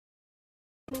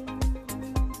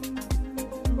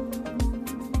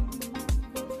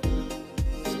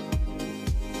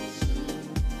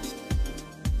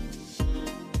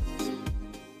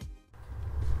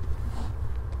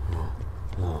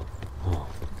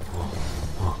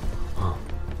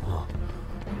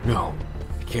No,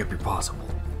 it can't be possible.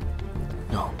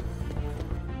 No.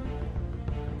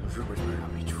 Those rumors better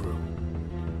not be true.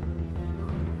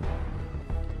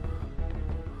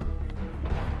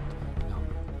 No.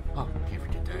 Oh, can't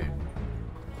forget that.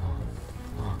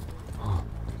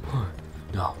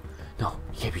 No,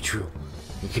 it can't be true.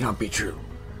 It cannot be true.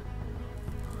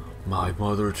 My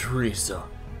Mother Teresa.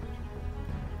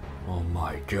 Oh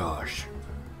my gosh.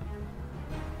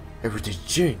 Everything's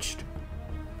changed.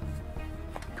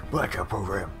 The Blackout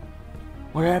program.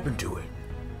 What happened to it?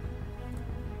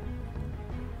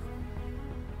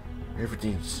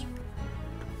 Everything's...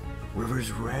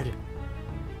 River's red.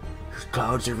 There's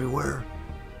clouds everywhere.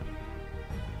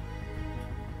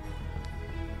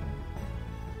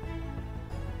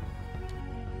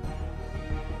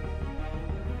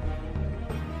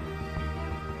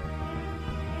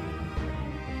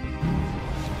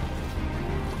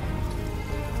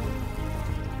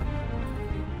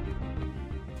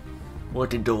 What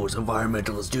did those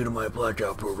environmentalists do to my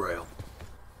Blackout program?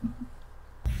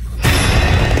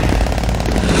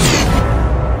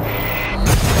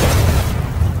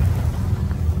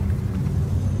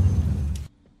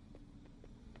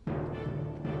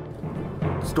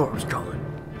 The storm's coming.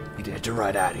 Need to get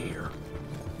right out of here.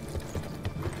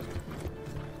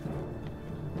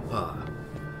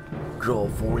 Good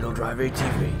old four-wheel drive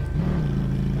ATV.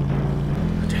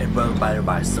 Let's head by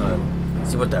myself.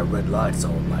 See what that red light's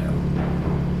all about.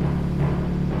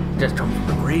 Just come from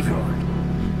the graveyard.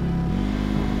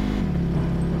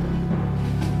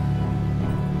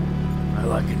 I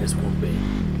like it this one bit.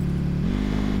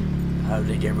 I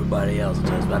think everybody else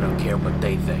does, but I don't care what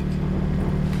they think.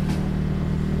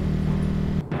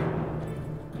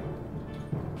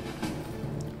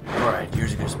 Alright,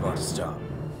 here's a good spot to stop.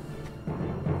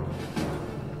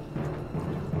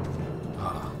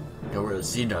 Don't really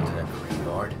see nothing in the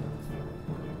graveyard.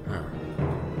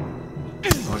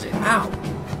 What was it? Ow!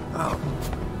 Ow!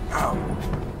 Ow!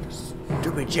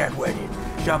 Stupid Chad Wick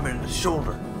shot me in the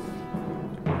shoulder.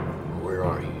 Where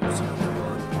are you, son of a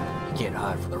gun? You can't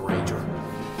hide from the Ranger.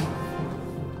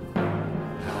 I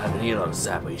have an eel on the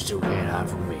side, but you still can't hide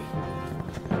from me.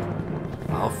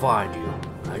 I'll find you.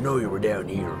 I know you were down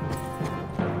here.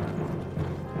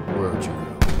 Where'd you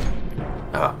go?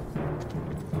 Ah!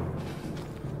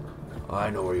 I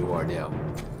know where you are now.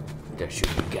 That should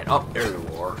be getting up. There you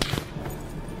are.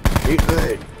 Eat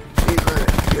good. Eat good.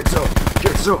 Get some.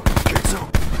 Get some. Get some.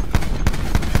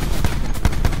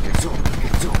 Get some.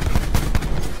 Get some.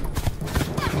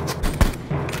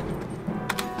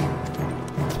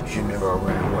 You should never have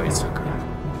ran away, sucker.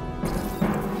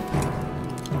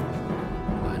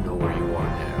 I know where you are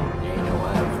now. You ain't no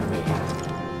hide from me.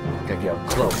 Gotta get up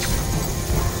close.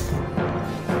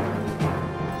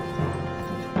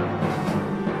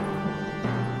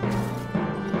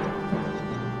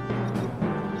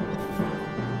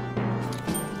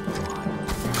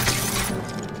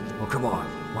 Come on,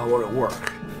 why won't it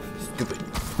work? Stupid.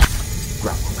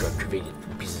 Grapple gun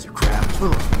convenient pieces of crap.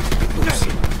 Boom.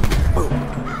 Boom.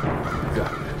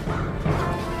 Got it.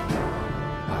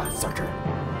 Ah, sucker.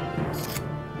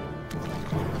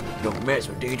 Don't mess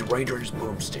with Danger Ranger's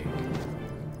boomstick.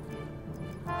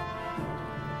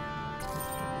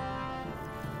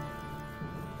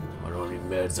 I don't need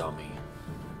meds on me.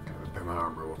 Gotta repair my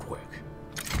arm real quick.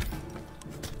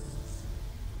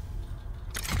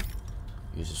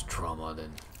 Uses trauma,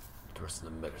 then the rest of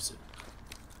the medicine.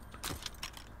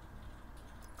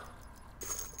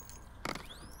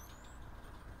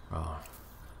 Oh,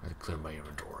 I had to clear my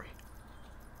inventory.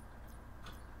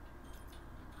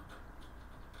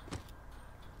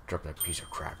 Drop that piece of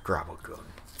crap grapple gun.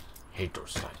 Hate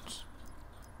those sights.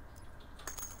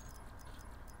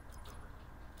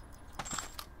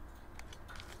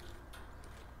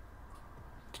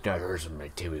 Tonight heard some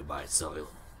activity by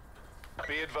itself.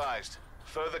 Be advised.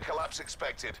 Further collapse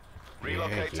expected.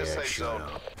 Relocate to safe zone.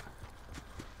 Up.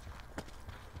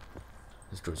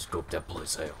 Let's go scope that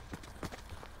place out.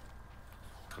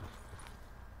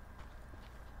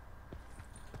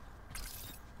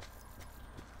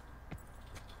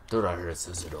 Thought I heard a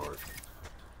sensor door.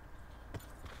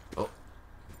 Oh,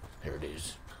 there it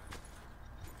is.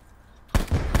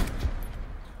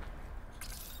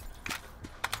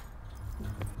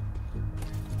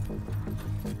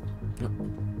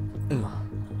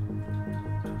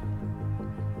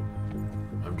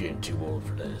 I'm getting too old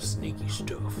for that sneaky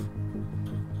stuff.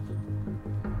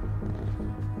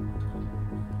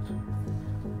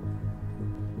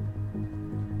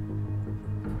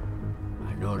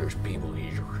 know there's people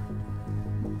here.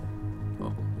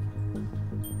 Oh.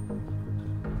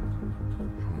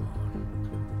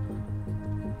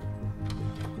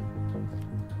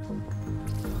 Come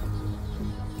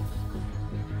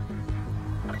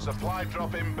on. Supply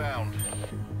drop inbound.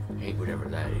 Hey, whatever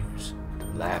that is.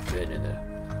 Laughing and the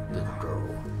little girl.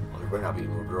 Well, there better not be a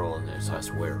little girl in this, I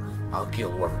swear. I'll kill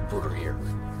whoever put her here.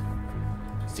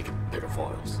 Sticking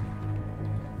pedophiles.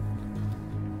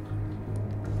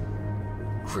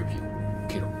 Creepy,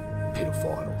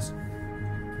 pedophiles.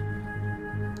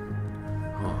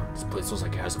 Huh, this place looks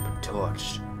like it hasn't been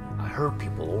touched. I heard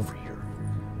people over here.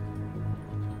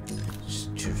 It's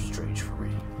too strange for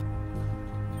me.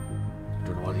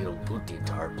 Don't know why they don't loot the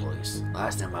entire place.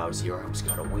 Last time I was here, I almost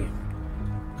got a win.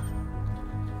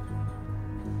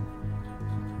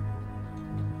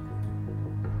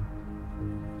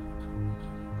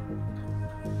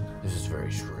 This is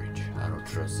very strange. I don't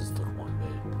trust this little one bit.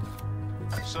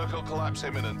 Circle collapse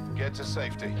imminent. Get to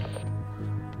safety.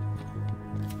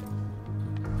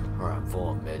 Alright, I'm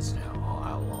full of meds now. Oh,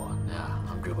 outlaw.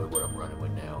 Nah, I'm good with what I'm running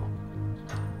with now.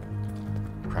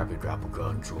 Crappy grapple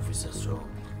gun, trophy system.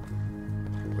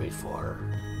 Raid fodder.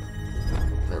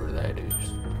 Whatever that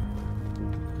is.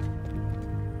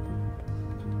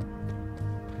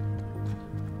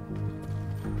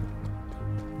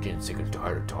 Getting sick and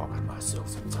tired of talking to myself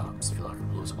sometimes. I feel like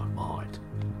I'm losing my mind.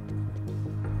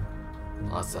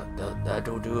 That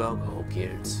don't do alcohol,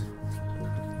 kids.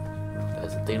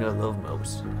 That's the thing I love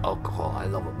most. Alcohol. I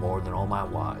love it more than all my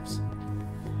wives.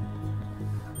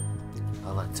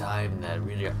 All the time that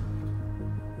really...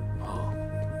 Oh.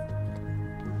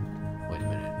 Wait a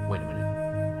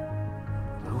minute.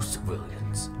 Those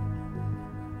civilians.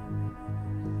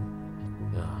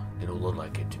 They don't look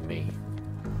like it to me.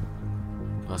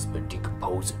 Must have been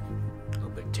decomposing. A little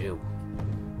bit too.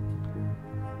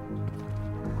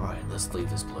 Alright, let's leave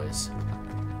this place.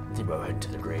 I think about heading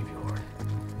to the graveyard.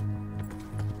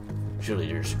 Surely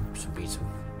there should be some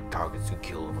targets to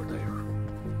kill over there.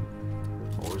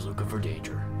 Always looking for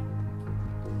danger.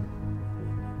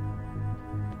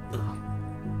 Ugh.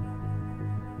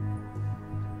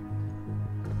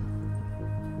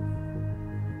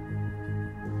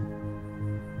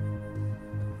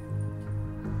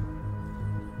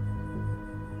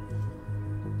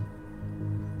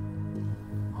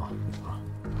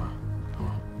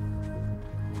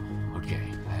 Okay,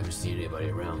 I haven't seen anybody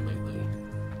around lately.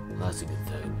 That's a good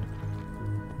thing.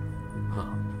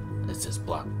 Huh. It says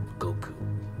Black Goku.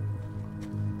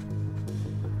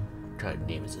 What kind of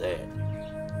name is that?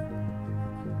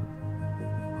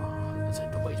 Oh, looks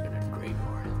like nobody's been at the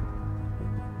graveyard.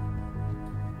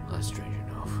 That's strange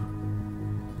enough.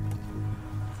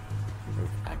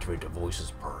 Activate the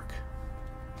voices perk.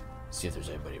 See if there's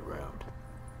anybody around.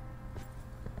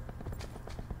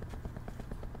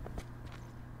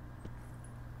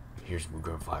 Here's some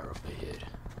gunfire up ahead.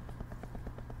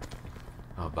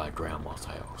 Out by Grandma's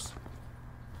house.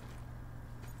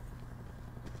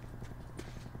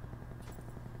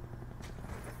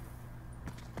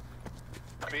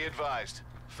 Be advised.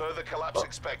 Further collapse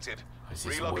expected.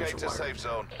 Relocate to safe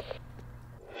zone.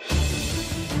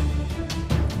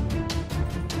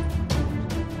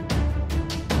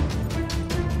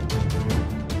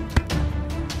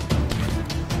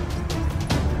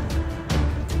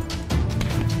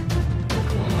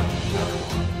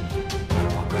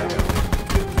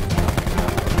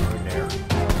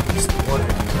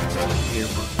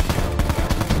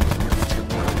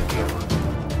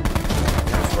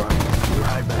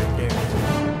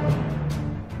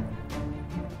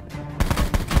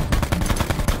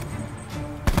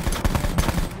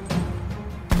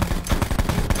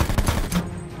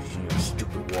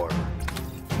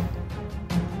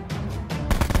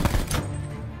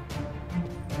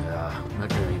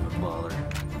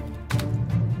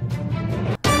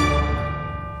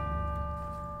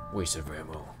 Waste of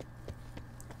ammo.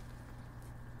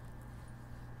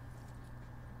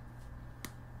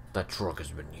 That truck has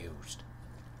been used.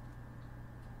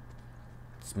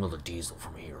 Smell the diesel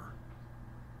from here.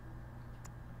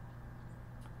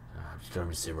 I'm just trying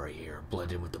to sit right here,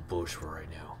 blend in with the bush for right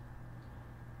now.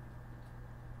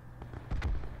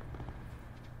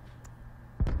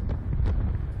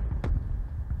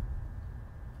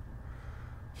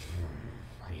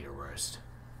 I need a rest.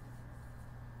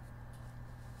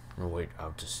 I'm gonna wait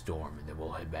out to storm and then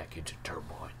we'll head back into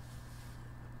Turbine.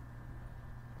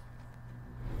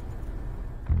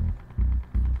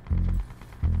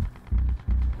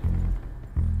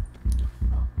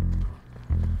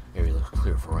 Area looks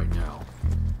clear for right now.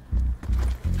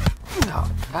 Ow!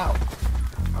 Ow!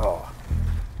 Oh.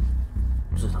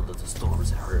 Just know that the storms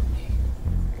hurt me.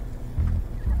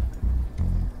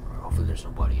 there's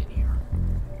nobody in here.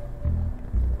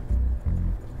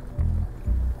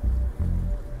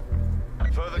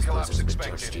 Further This collapse place hasn't been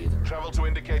touched expected. either. Travel to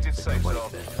indicated safe Nobody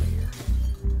zone. been in here.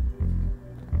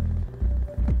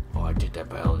 Oh, I did that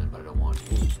paladin, but I don't want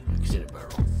to. Extended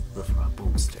barrel. Look for my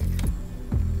boomstick.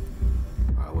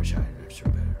 Oh, I wish I had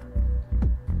understood better.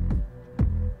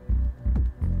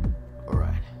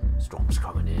 Alright, storm's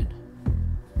coming in.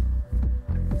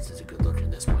 This is a good look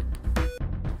in this one.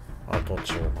 I get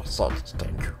you in a salt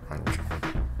stink, Ranger.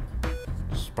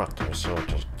 But there's here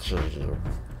to kill you.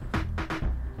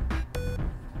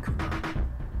 Come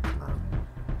on.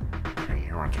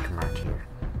 You want to come out here?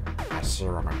 I see you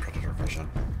on my predator vision.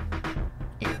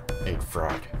 You ate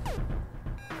frog.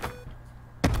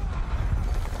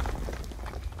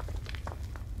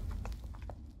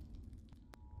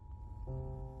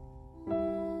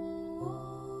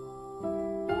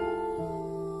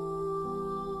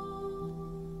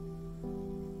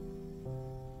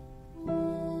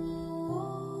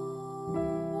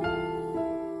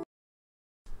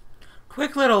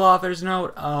 Quick little author's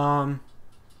note,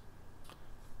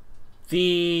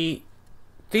 the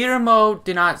theater mode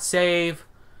did not save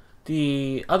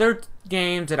the other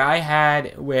games that I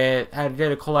had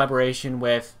did a collaboration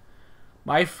with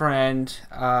my friend,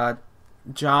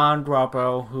 John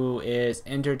Groppo, who is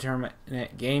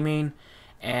Indeterminate Gaming,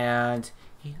 and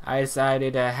I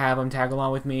decided to have him tag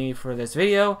along with me for this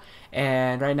video,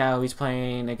 and right now he's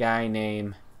playing a guy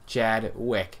named Chad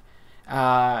Wick.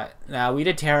 Now we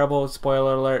did terrible,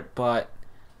 spoiler alert, but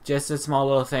just a small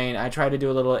little thing. I tried to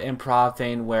do a little improv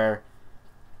thing where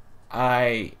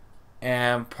I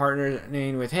am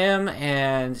partnering with him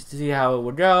and to see how it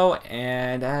would go,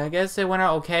 and I guess it went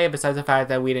out okay, besides the fact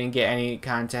that we didn't get any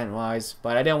content wise,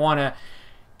 but I didn't want to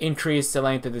increase the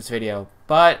length of this video.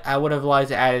 But I would have liked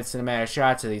to add cinematic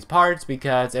shots to these parts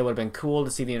because it would have been cool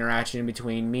to see the interaction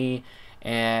between me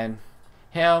and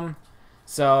him.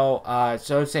 So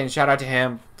saying shout out to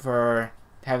him for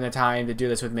having the time to do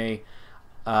this with me.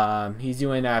 He's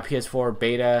doing PS4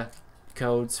 beta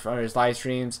codes for his live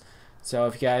streams. So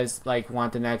if you guys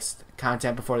want the next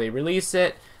content before they release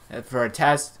it for a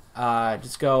test,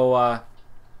 just go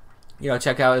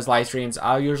check out his live streams.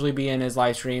 I'll usually be in his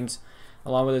live streams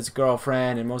along with his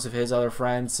girlfriend and most of his other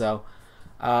friends. So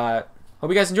hope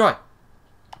you guys enjoy.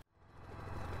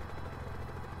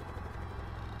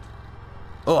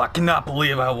 Oh, I cannot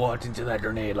believe I walked into that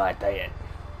grenade like that.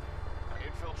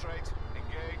 Infiltrate,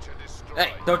 engage, and destroy.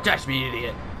 Hey, don't touch me,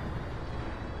 idiot.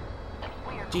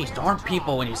 Jeez, darn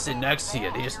people when you sit next to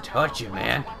you, they just touch you,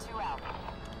 man.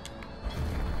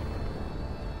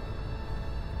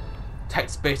 Tight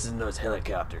spaces in those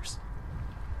helicopters.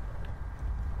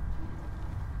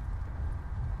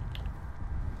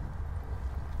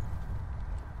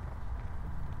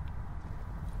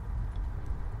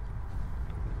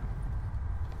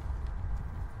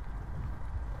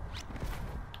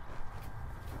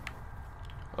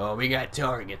 Oh, we got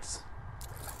targets.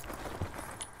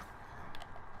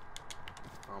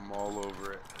 I'm all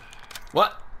over it.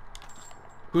 What?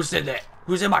 Who said that?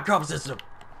 Who's in my comm system?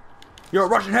 You're a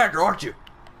Russian hacker, aren't you?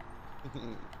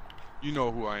 You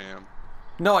know who I am.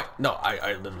 No,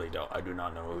 I literally don't. I do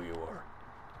not know who you are.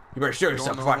 You better show You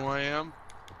yourself. don't know who I am?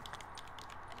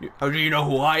 How do you know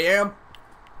who I am?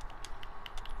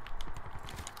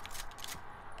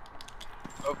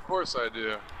 Of course I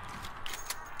do.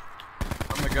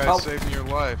 I'm the guy saving your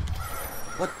life.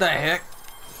 What the heck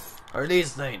are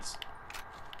these things?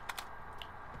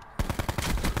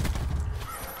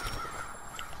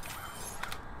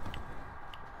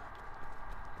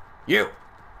 You!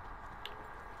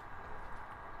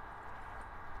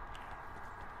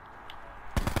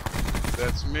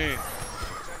 That's me.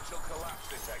 Potential collapse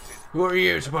detected. Who are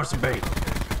you supposed to be?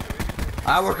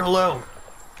 I work alone.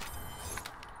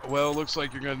 Well, looks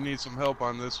like you're gonna need some help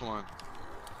on this one.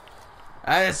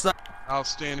 I'll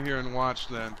stand here and watch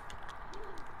then.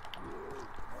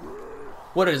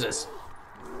 What is this?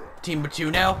 Team of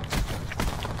two now?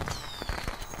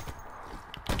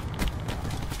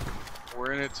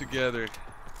 We're in it together.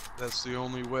 That's the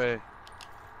only way.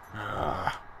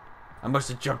 I must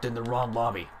have jumped in the wrong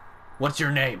lobby. What's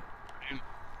your name?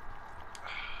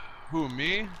 Who,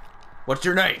 me? What's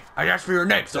your name? I asked for your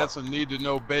name, so. That's a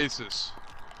need-to-know basis.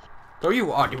 Don't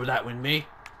you argue with that with me.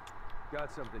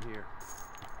 Got something here.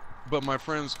 But my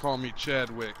friends call me Chad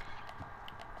Wick.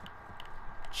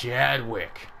 Chad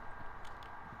Wick.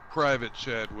 Private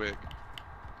Chad Wick.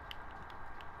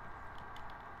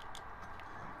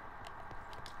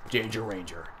 Danger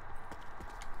Ranger.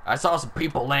 I saw some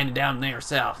people landing down there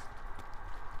south.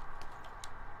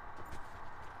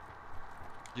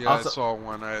 Yeah, Also- I saw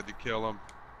one. I had to kill him.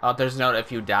 Author's note,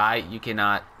 if you die, you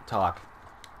cannot talk.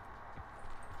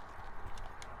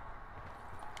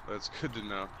 That's good to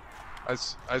know.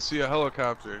 I see a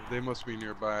helicopter. They must be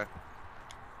nearby.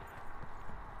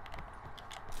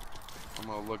 I'm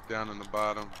gonna look down in the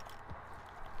bottom.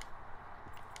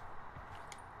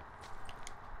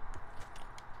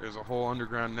 There's a whole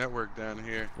underground network down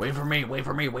here. Wait for me, wait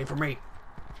for me, wait for me.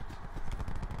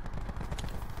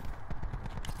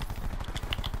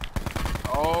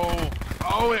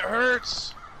 Oh, it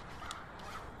hurts.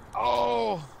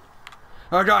 Oh.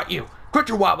 I got you. Quit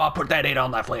your while I'll put that aid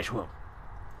on that flesh wound.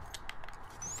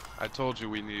 I told you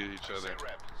we needed each other.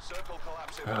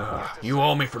 You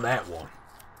owe me for that one.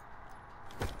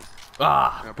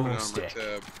 Now put it on my Boomstick.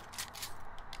 tab.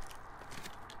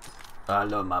 I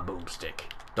love my boomstick.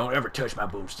 Don't ever touch my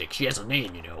boomstick. She has a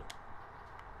name, you know.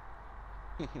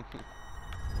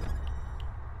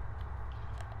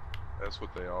 That's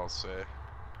what they all say.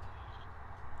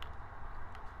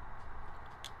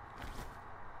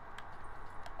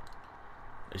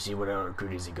 Let's see what other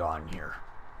goodies he got in here.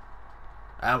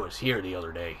 I was here the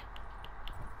other day.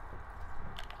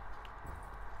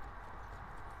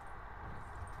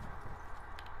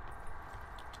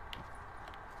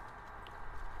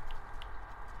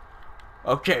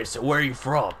 Okay, so where are you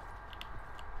from?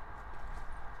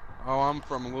 Oh, I'm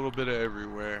from a little bit of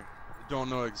everywhere. Don't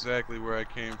know exactly where I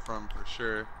came from for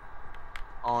sure.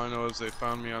 All I know is they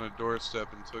found me on a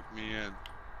doorstep and took me in.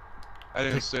 I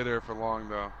didn't stay there for long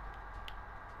though.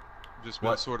 Just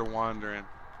been sort of wandering.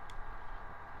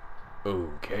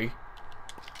 Okay.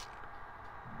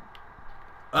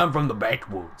 I'm from the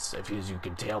backwoods, as you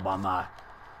can tell by my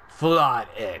flat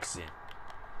accent.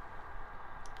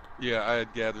 Yeah, I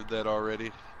had gathered that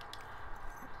already.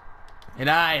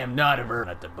 And I am not ever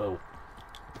at the boat.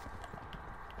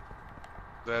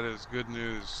 That is good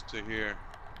news to hear.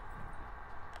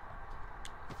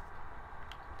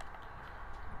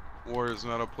 War is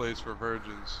not a place for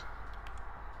virgins.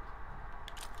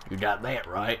 You got that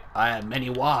right. I had many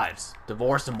wives.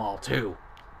 Divorced them all too.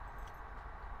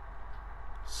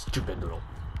 Stupid little.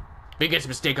 Biggest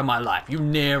mistake of my life. You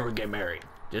never get married.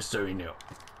 Just so you know.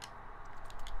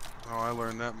 Oh, I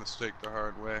learned that mistake the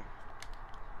hard way.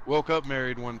 Woke up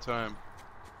married one time.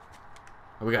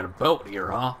 We got a boat here,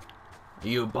 huh? Are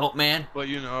you a boatman? But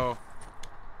you know.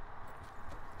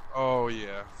 Oh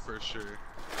yeah, for sure.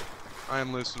 I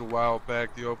enlisted a while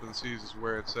back. The open seas is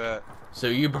where it's at. So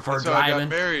you prefer That's how I driving?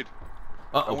 got married.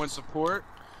 Uh-oh. I went to port,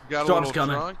 got Storm's a little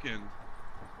coming. drunk,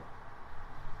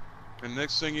 and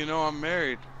next thing you know, I'm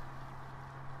married.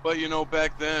 But you know,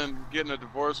 back then, getting a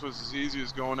divorce was as easy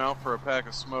as going out for a pack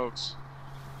of smokes.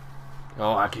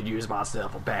 Oh, I could use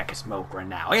myself a pack of smoke right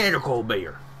now. And a cold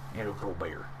beer. And a cold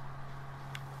beer.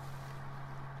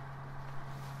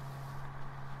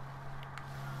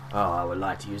 Oh, I would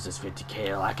like to use this 50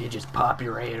 cal. I could just pop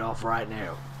your head off right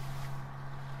now.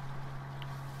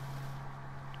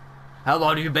 How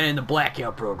long have you been in the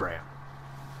Blackout program?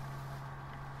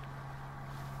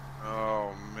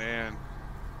 Oh man,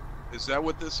 is that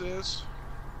what this is?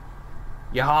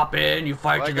 You hop in, you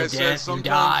fight to the death, you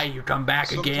die, you come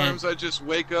back again. Sometimes I just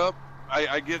wake up,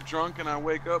 I get drunk and I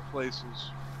wake up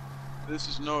places. This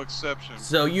is no exception.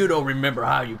 So you don't remember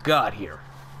how you got here?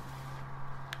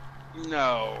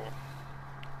 No.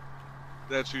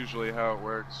 That's usually how it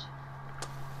works.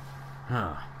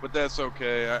 Huh. But that's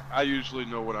okay. I usually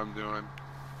know what I'm doing.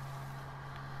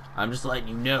 I'm just letting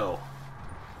you know.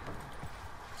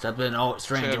 Something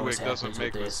strange Chad always Wick doesn't happens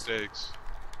make with this. mistakes.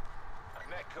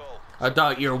 I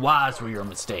thought your wives were your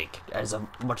mistake, as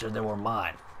much as they were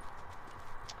mine.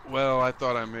 Well, I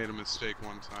thought I made a mistake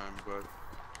one time, but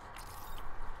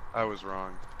I was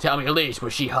wrong. Tell me, Elise,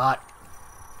 was she hot?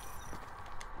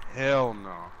 Hell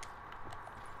no.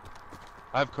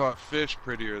 I've caught fish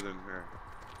prettier than her.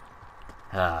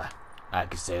 I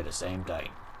could say the same thing.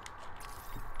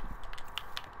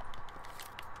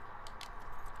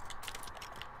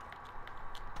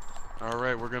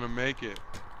 Alright, we're gonna make it.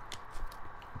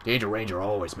 Danger Ranger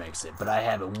always makes it, but I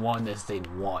haven't won this thing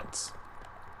once.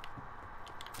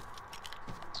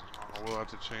 Oh, we'll have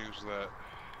to change that.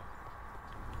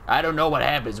 I don't know what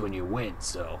happens when you win,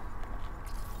 so...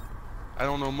 I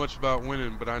don't know much about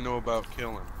winning, but I know about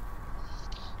killing.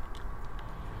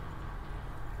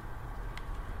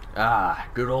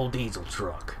 Good old diesel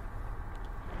truck.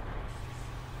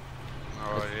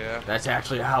 Oh, yeah? That's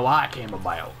actually how I came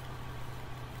about.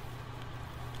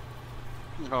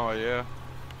 Oh, yeah?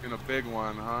 In a big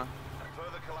one, huh?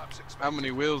 How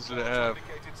many wheels did it have?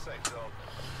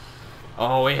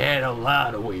 Oh, it had a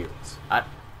lot of wheels.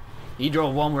 He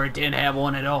drove one where it didn't have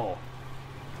one at all.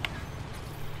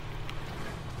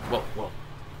 Whoa, whoa.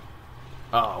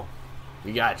 Uh-oh.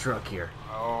 We got a truck here.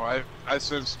 Oh, I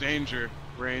sense danger,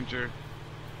 Ranger.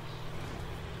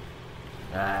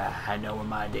 I know when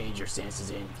my danger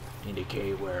senses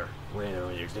indicate whether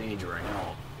there's danger or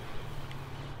not.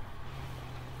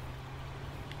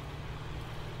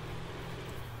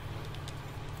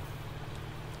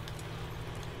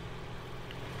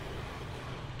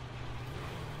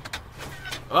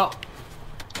 Oh!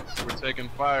 We're taking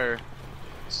fire.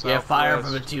 Yeah, fire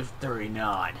from Southwest. the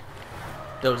 239.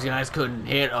 Those guys couldn't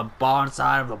hit a barn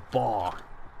side of a bar.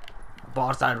 A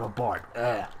barn side of a bar.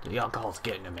 The alcohol's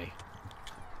getting to me.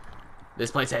 This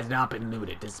place has not been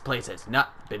looted. This place has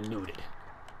not been looted.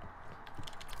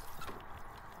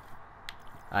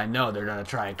 I know they're gonna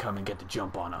try and come and get the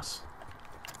jump on us.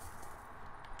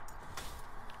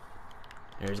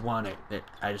 There's one that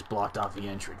I just blocked off the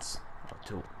entrance. Oh,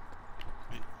 two.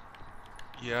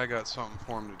 Yeah, I got something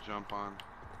for him to jump on.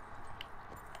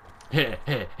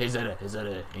 Is that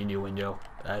a innuendo?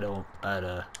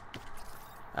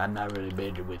 I'm not really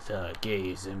big with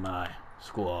gays in my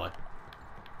squad.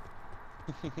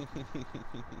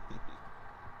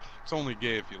 It's only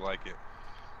gay if you like it.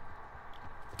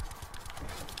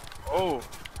 Oh,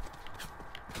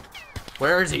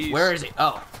 Where is he? East. Where is he?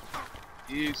 Oh.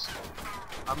 East.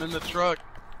 I'm in the truck.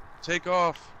 Take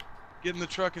off. Get in the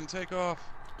truck and take off.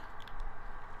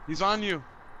 He's on you.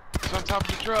 He's on top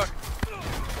of the truck.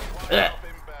 Ugh.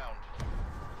 Inbound.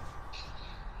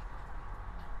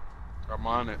 I'm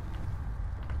on it.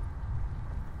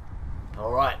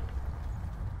 Alright.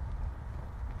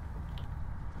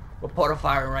 What part of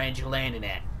firing range you landing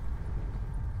at?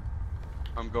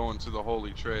 I'm going to the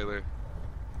holy trailer.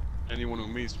 Anyone who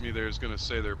meets me there is gonna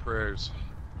say their prayers.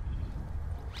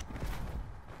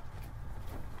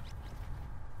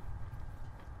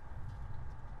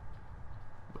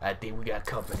 I think we got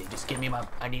company. Just give me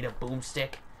I need a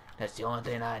boomstick. That's the only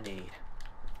thing I need.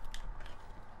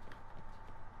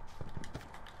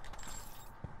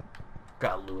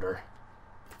 Got looter.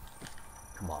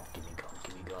 Come on, give me gun,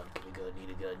 give me gun, give me gun, need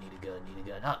a gun, need a gun, need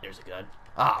a gun. Oh, there's a gun.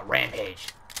 Ah, rampage.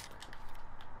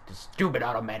 The stupid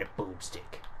automatic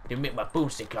boomstick. Didn't make my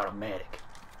boomstick automatic.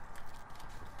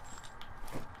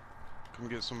 Come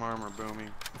get some armor, Boomy.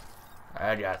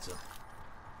 I got some.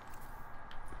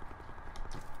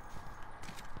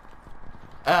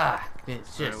 Ah, it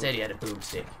should have said he had a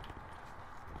boomstick.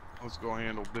 Let's go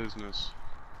handle business.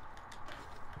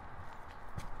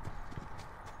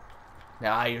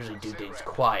 Now, I usually do things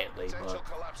quietly, Potential but...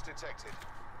 collapse detected.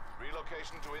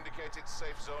 Relocation to indicated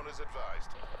safe zone is advised.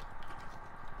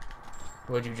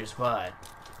 What'd you just find?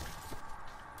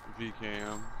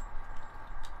 VKM.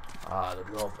 Ah, the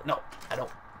girl... No, I don't...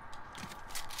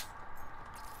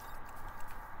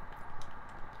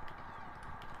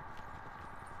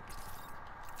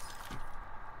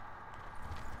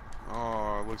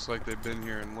 Oh, it looks like they've been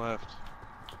here and left.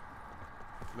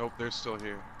 Nope, they're still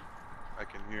here. I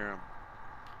can hear them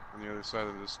on the other side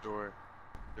of this door.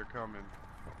 They're coming.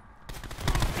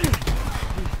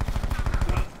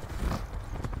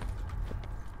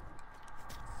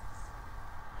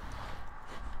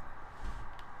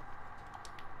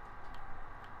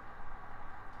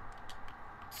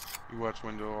 You watch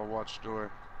window, I'll watch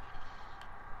door.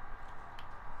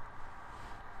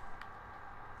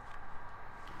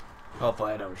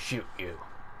 Hopefully I don't shoot you.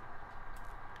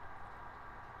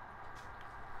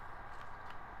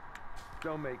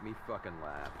 Don't make me fucking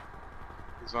laugh.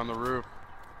 He's on the roof.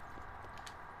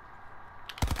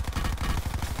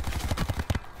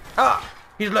 Ah!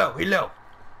 He's low, he's low.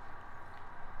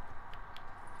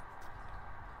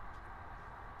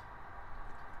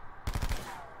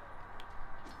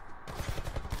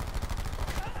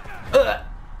 Ugh.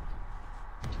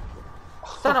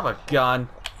 Son of a gun.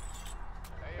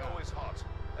 AO is hot.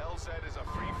 LZ is a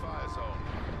free fire zone.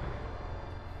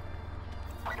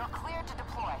 You're cleared to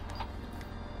deploy.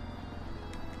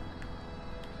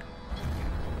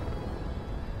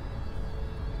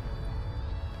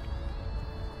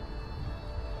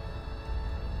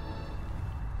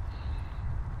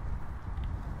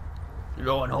 You're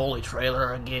going holy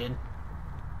trailer again.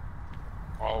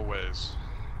 Always.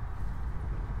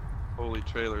 Holy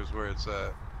trailer's where it's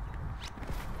at.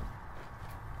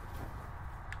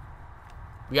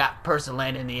 We got person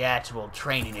landing in the actual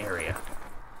training area.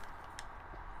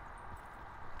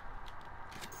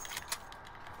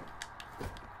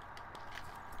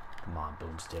 Come on,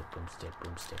 boomstick, boomstick,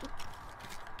 boomstick.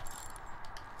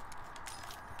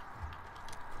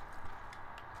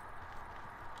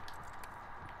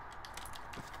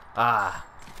 Ah,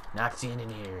 not seeing in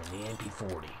here in the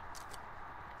MP40.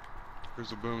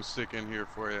 There's a boomstick in here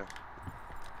for you.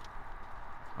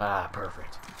 Ah,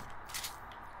 perfect.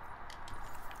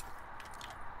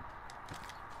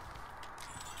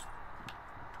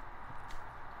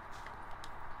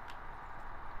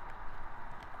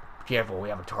 Careful, we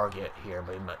have a target here,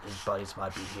 but his buddies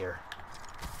might be here.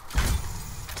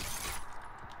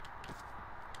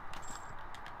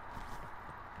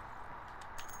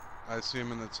 I see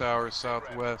him in the tower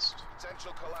southwest.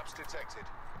 Potential collapse detected.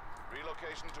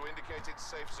 Relocation to indicated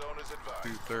safe zone is advised.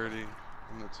 230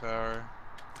 in the tower.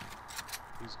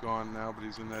 He's gone now, but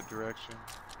he's in that direction.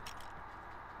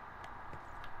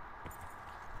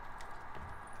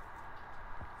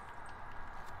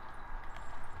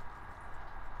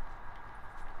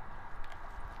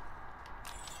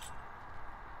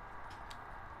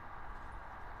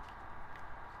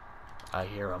 I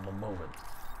hear him moving.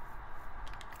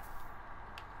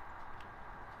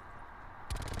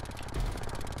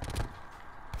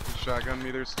 Shotgun me,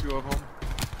 there's 2 of them.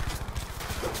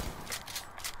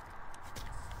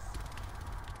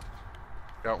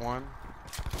 Got one.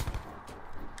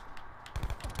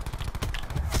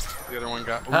 The other one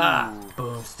got. Ooh. Ah,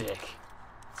 boomstick.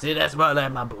 See, that's why I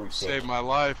like my boomstick. Saved my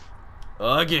life.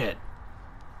 Again.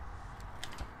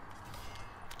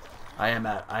 I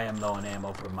am low on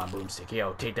ammo for my boomstick.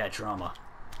 Yo, take that trauma.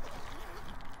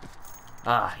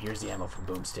 Ah, here's the ammo for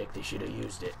boomstick. They should have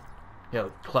used it.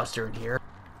 Yo, cluster in here.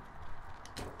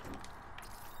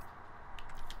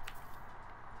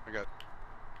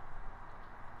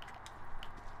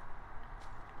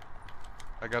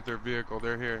 I got their vehicle.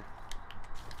 They're here.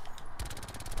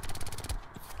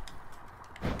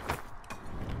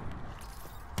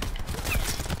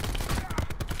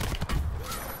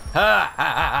 Ha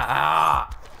ha ha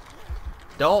ha!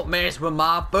 Don't mess with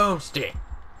my boomstick.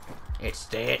 It's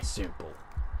that simple.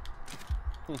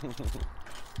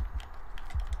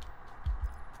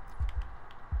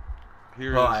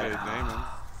 Here is a Damon.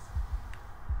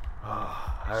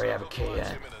 Oh, I already have a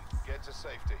KN. Get to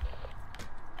safety.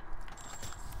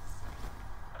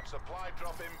 Supply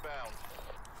drop inbound.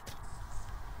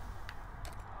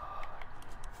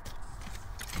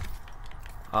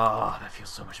 Oh, that feels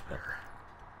so much better.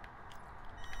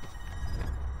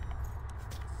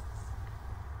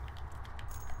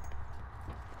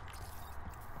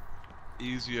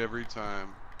 Easy every time.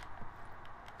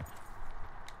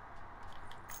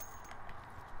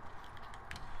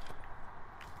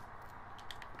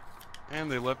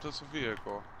 And they left us a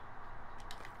vehicle.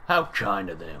 How kind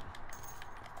of them.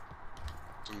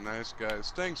 Some nice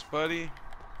guys. Thanks, buddy.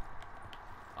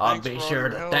 I'll Thanks be for all sure your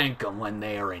to help. thank them when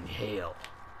they are in hell.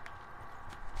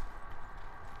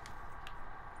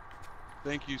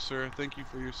 Thank you, sir. Thank you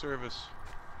for your service.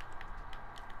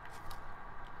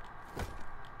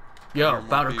 Yo, Here, more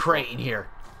found a people. crate in here.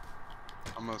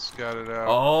 I'm gonna scout it out.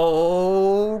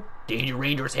 Oh, Danger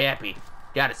Ranger's happy.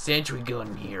 Got a sentry gun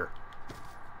in here.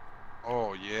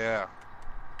 Oh, yeah.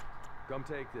 Come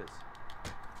take this.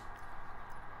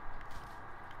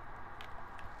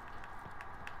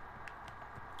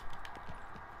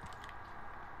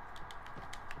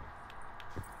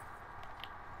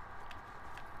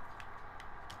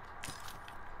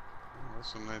 Oh,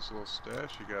 that's a nice little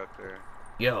stash you got there.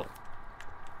 Yo,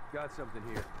 Got something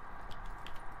here.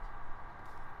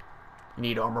 you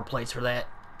need armor plates for that?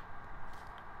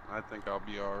 I think I'll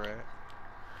be alright.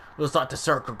 Looks like the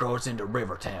circle goes into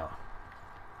Rivertown.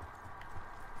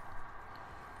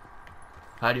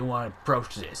 How do you want to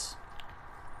approach this?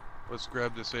 Let's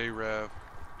grab this ARAV.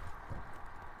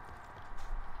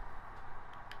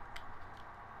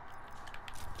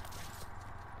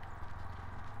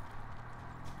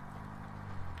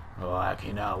 Oh, I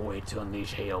cannot wait to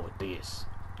unleash hell with this.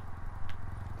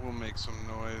 We'll make some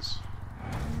noise.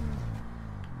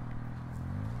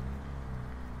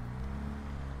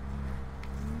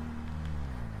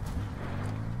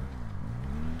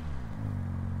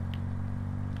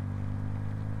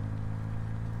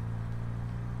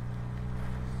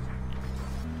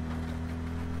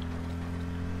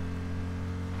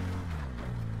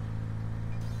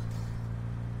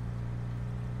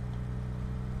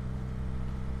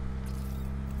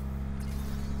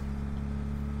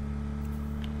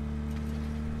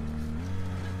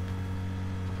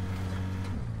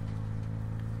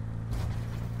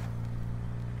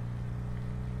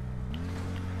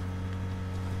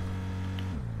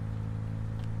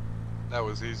 That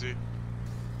was easy.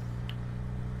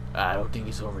 I don't think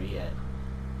it's over yet.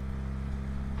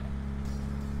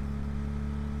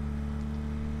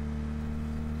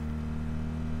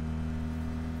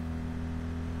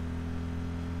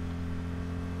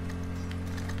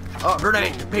 Oh,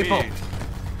 grenade! People!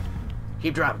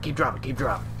 Keep dropping, keep dropping, keep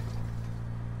dropping.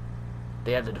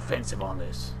 They have the defensive on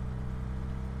this.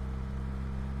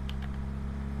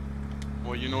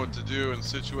 Well, you know what to do in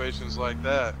situations like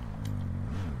that.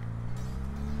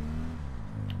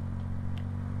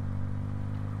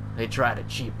 They try to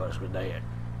cheap us with that.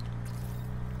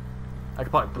 I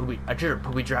should have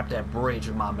booby trapped that bridge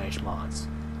with my mesh mods.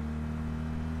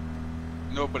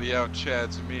 Nobody out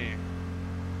chads me.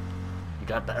 You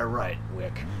got that right,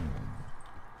 Wick.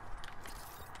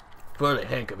 For the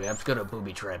heck of it, I'm just gonna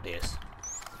booby trap this.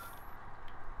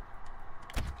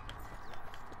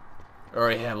 I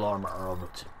already have armor armor.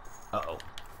 Uh-oh.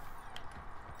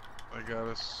 They got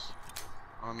us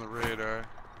on the radar.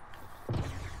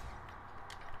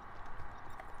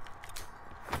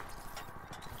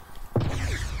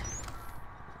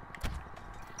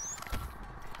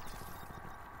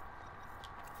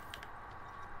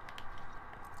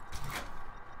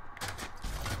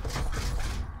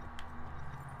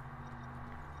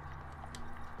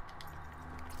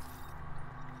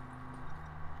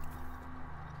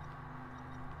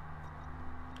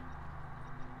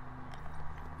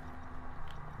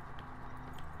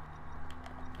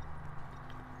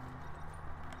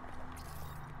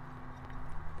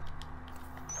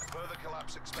 Further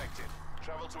collapse expected.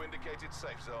 Travel to indicated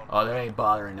safe zone. Oh, that ain't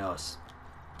bothering us.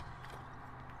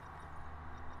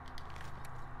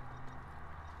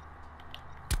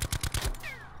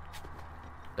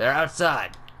 They're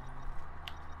outside.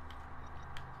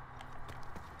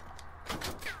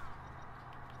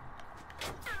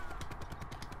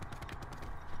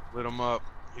 Lit him up.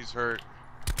 He's hurt.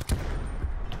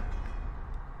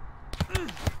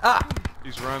 Ah!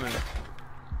 He's running.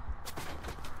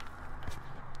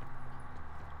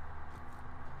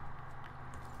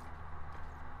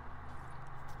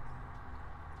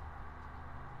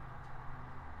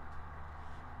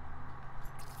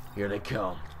 Here they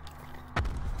come.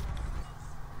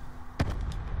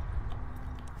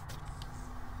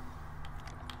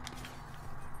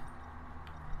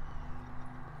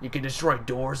 You can destroy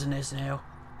doors in this now?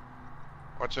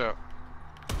 Watch out.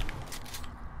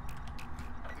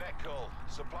 Net call.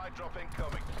 Supply drop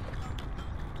incoming.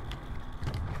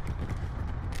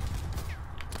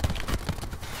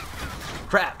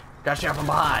 Crap! Got shot from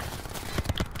behind.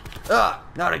 Ah!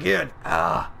 Not again.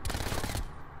 Ah!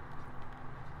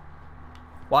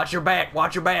 Watch your back.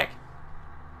 Watch your back.